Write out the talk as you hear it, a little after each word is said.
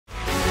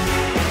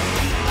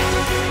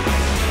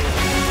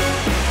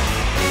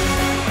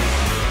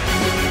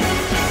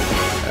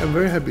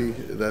very happy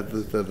that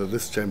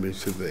this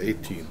championship, the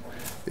 18,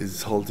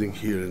 is holding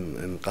here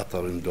in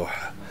Qatar, in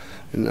Doha.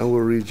 In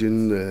our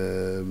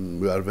region,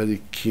 we are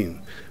very keen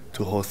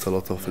to host a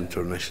lot of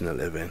international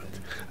events.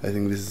 I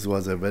think this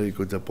was a very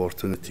good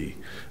opportunity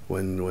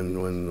when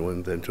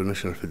the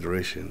International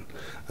Federation,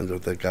 under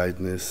the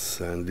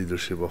guidance and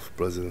leadership of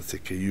President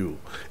Sheikh,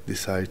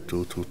 decide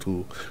to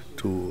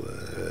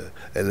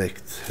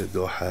elect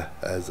Doha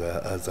as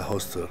a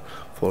hoster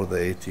for the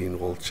 18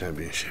 World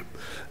Championship.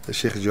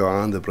 Sheikh,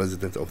 the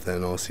president of the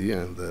NOC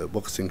and the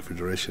Boxing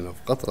Federation of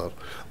Qatar,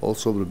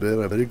 also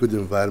prepare a very good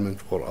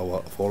environment for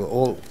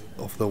all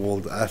of the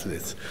world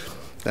athletes,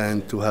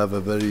 and to have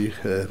a very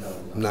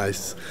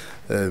nice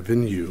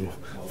venue,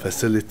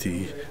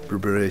 facility,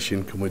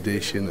 preparation,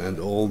 accommodation, and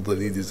all the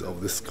needs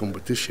of this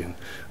competition,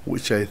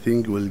 which I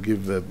think will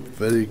give a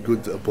very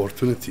good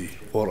opportunity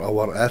for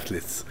our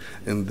athletes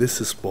in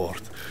this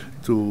sport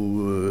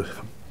to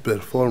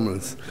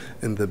performance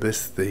in the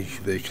best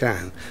they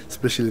can.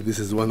 Especially this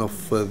is one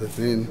of the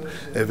main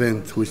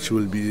event which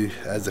will be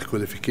as a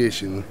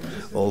qualification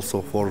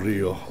also for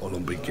Rio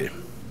Olympic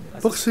Game.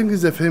 Boxing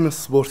is a famous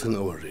sport in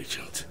our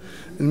region,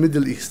 in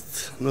Middle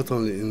East, not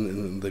only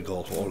in the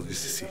Gulf or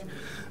GCC.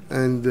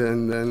 And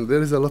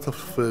there is a lot of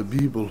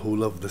people who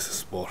love this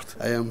sport.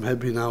 I am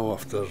happy now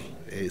after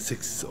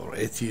 6 or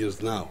 8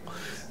 years now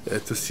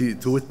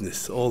to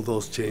witness all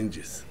those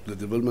changes, the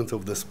development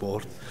of the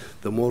sport,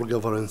 the more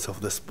governance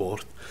of the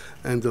sport,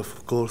 and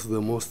of course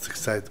the most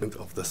excitement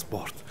of the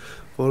sport.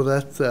 For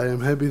that, I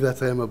am happy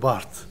that I am a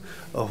part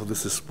of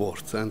this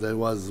sport, and I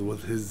was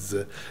with his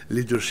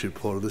leadership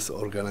for this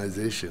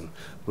organization,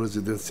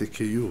 President Sheikh,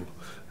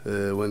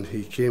 when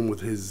he came with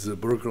his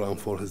program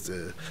for his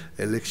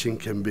election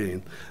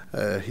campaign.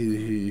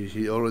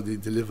 He already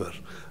delivered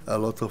a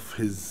lot of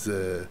his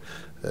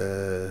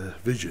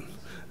vision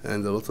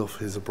and a lot of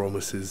his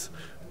promises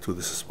to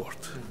this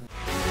sport.